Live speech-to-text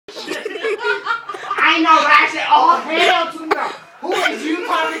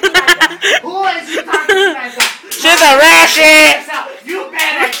a ratchet! You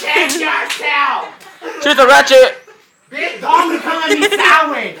better check yourself! She's a ratchet! Bitch, don't come at me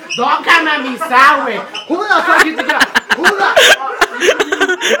sideways! Don't come at me sideways! Who the fuck you think you are? Who the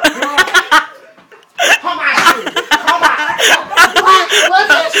Come on, come on! What? What's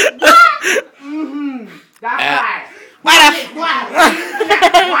this? What? That's right. Why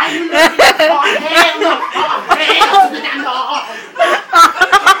you looking at oh hell no! Oh hell no!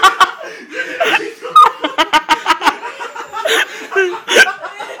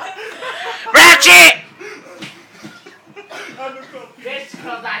 Ratchet! Bitch,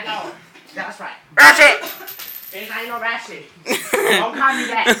 cause I know. That's right. Ratchet! Bitch, I ain't no ratchet. Don't call me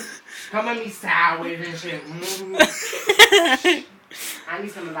that. Come at me sideways and shit. I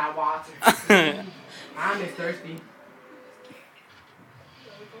need some of that water. I'm just thirsty.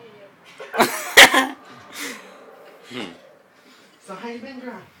 So how you been,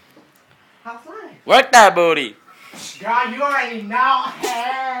 girl? How's life? Work that booty. Girl, you already know.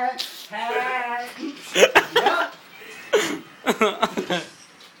 Head. Yep.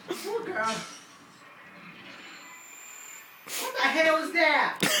 Oh, girl. What the hell is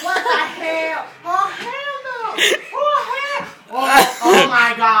that? What the hell? Oh, hell no. Oh, hell. Oh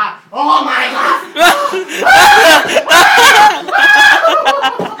my God. Oh, my God.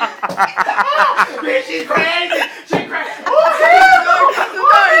 Bitch, she's crazy. She's crazy. Oh, hell no.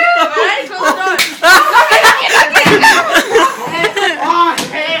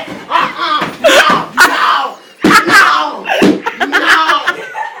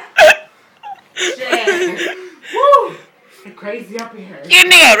 Crazy up in here. You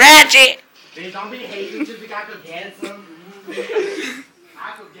nigga ratchet! Bitch, don't be hating just because I could get some.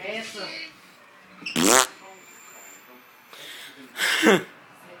 I could get some.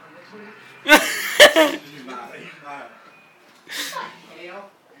 Hell?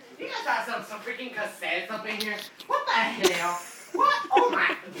 You guys got some freaking cassettes up in here? What the hell? What? Oh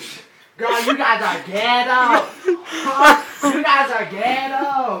my. Girl, you guys are ghetto. You guys are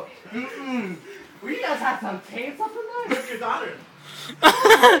ghetto. We guys have some tapes up in there? Where's your daughter?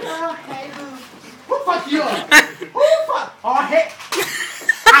 Oh, hey, who fucked you up? Who fucked? Oh, hey.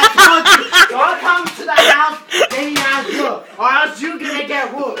 I told you, don't come to the house getting ass whooped, or else you're gonna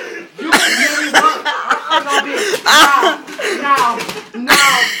get whooped. You really whooped. No, bitch. No.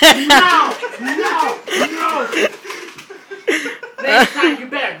 Next time, you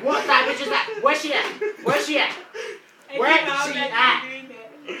better. What that bitch is at? Where's she at? Where's she at?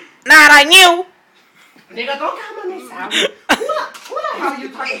 Not on you! Nigga, don't come at me, Sally. Who the hell are you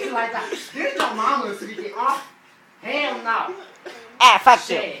talking to like that? There's your mama speaking. Oh, hell no. Ah, fuck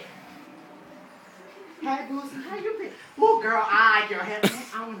you. Shit. Hey, Boosie, how you been? Ooh, girl, I like your hair.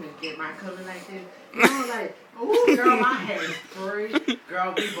 I want to get my color like this. You know, like, ooh, girl, my hair is free.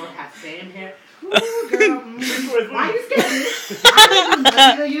 Girl, we both have same hair. Ooh, girl, why you scared? I'm not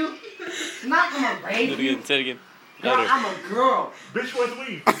gonna you. I'm not gonna rape you. Say it again. Girl, I'm a girl. Bitch, where's the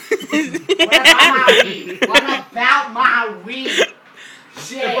weed? What about my weed?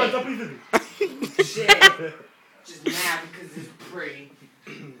 Shit. Shit. Just mad because it's pretty.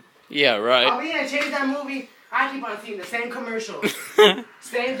 Yeah, right. Are we gonna change that movie? I keep on seeing the same commercials.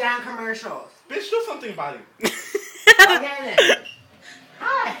 Same damn commercials. Bitch, do something about it. Okay then.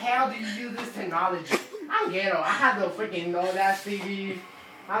 How the hell do you use this technology? I'm ghetto. I have the freaking know that CD.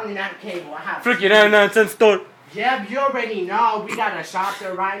 I don't even have cable. I have Freaking 99-cent store. Yeah, you already know. We got a shop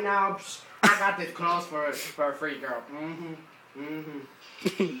there right now. I got this clothes for a free, girl.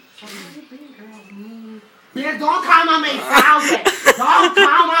 Bitch, don't come on me sideways. Don't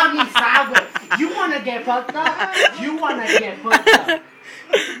come on me sideways. You wanna get fucked up? You wanna get fucked up?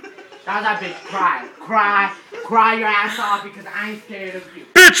 That's that bitch cry your ass off because I ain't scared of you.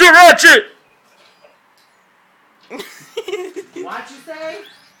 Bitch, you're ratchet! What you say?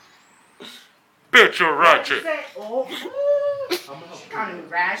 Bitch, you're What you ratchet. say? Oh, she calling me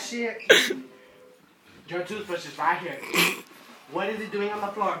ratchet. Your toothbrush is right here. What is it doing on the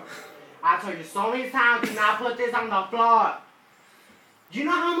floor? I told you so many times to not put this on the floor. You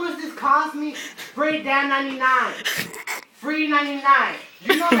know how much this cost me? Free damn 99. Free 99.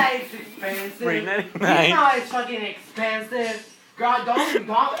 You know that it's expensive. Free 99. You know it's fucking expensive. Girl, don't look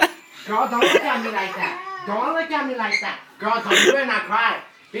at me like that. Don't look at me like that. Girl, don't do it and I cry.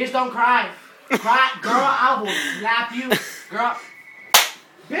 Bitch, don't cry. Cry. Girl, I will slap you. Girl.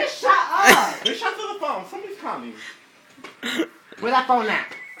 Bitch, shut up. Bitch, shut to the phone. Somebody's calling. Where that phone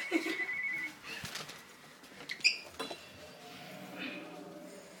at?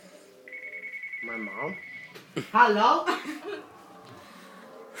 My mom? Hello?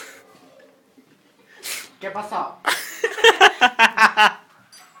 ¿Qué pasó?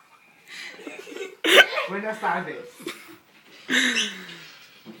 When Buenas tardes.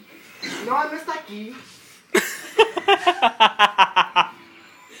 No, no está aquí.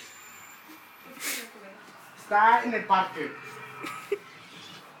 Está en el parque.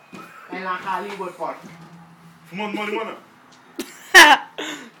 En la Hollywood Park. Marijuana.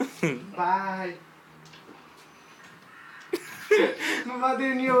 Bye. Mama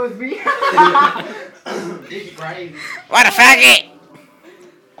didn't know it was me. It's crazy. What a faggot!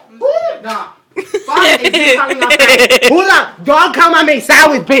 No. Fuck, it's just coming up there. Hold on. Dog come on me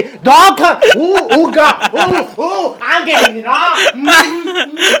sandwich, bitch. Dog come. Ooh, God. Ooh, I'm getting it off.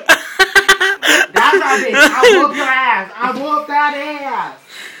 That's our bitch. I whoop your ass. I whoop that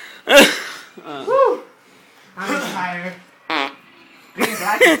ass. Woo. I'm tired. Being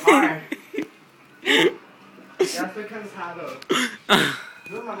black is hard. That's because how though.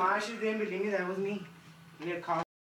 Look, my mom, she didn't believe that was me.